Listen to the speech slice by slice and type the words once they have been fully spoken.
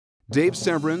Dave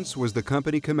Severance was the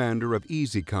company commander of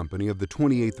Easy Company of the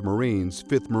 28th Marines,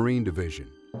 5th Marine Division.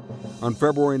 On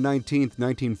February 19,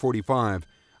 1945,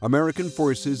 American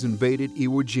forces invaded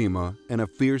Iwo Jima and a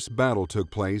fierce battle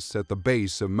took place at the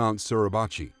base of Mount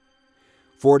Suribachi.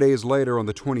 4 days later, on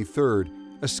the 23rd,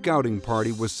 a scouting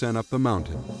party was sent up the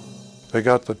mountain. They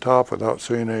got to the top without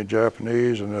seeing any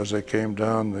Japanese, and as they came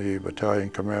down, the battalion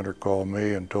commander called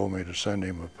me and told me to send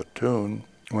him a platoon.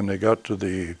 When they got to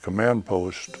the command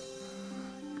post,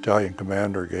 battalion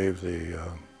commander gave the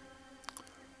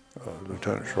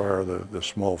Lieutenant Schreier the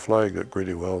small flag that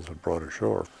Greedy Wells had brought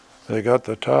ashore. They got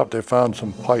to the top, they found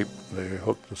some pipe. They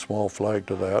hooked the small flag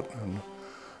to that, and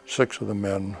 6 of the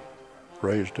men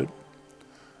raised it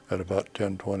at about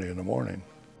 10:20 in the morning.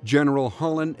 General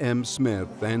Holland M. Smith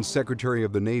and Secretary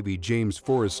of the Navy James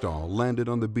Forrestal landed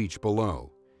on the beach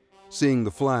below. Seeing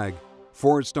the flag,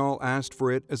 Forrestal asked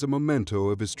for it as a memento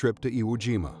of his trip to Iwo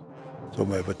Jima. So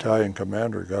my battalion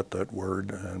commander got that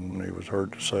word, and he was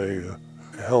heard to say,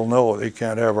 hell no, they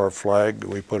can't have our flag.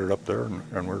 We put it up there,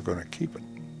 and we're going to keep it.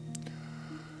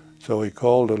 So he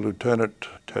called a Lieutenant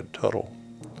Ted Tuttle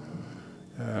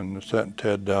and sent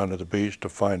Ted down to the beach to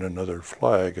find another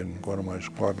flag, and one of my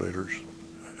squad leaders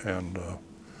and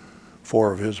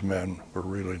 4 of his men were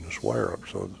reeling this wire up.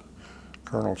 So the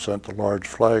colonel sent the large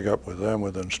flag up with them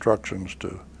with instructions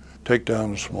to take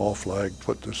down the small flag,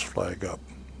 put this flag up,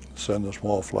 send the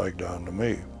small flag down to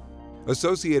me.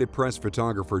 Associated Press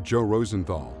photographer Joe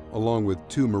Rosenthal, along with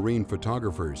 2 Marine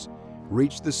photographers,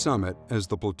 reached the summit as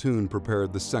the platoon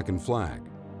prepared the second flag.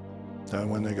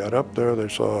 And when they got up there, they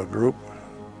saw a group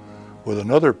with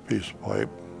another piece of pipe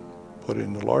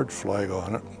putting the large flag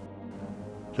on it.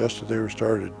 Just as they were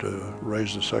started to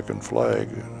raise the second flag,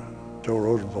 Joe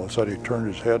Rosenthal said he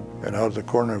turned his head and out of the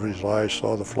corner of his eye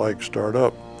saw the flag start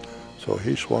up. So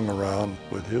he swung around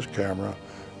with his camera,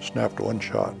 snapped 1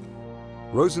 shot.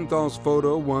 Rosenthal's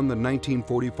photo won the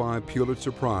 1945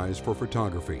 Pulitzer Prize for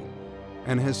photography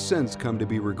and has since come to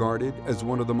be regarded as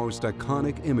one of the most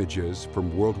iconic images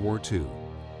from World War II.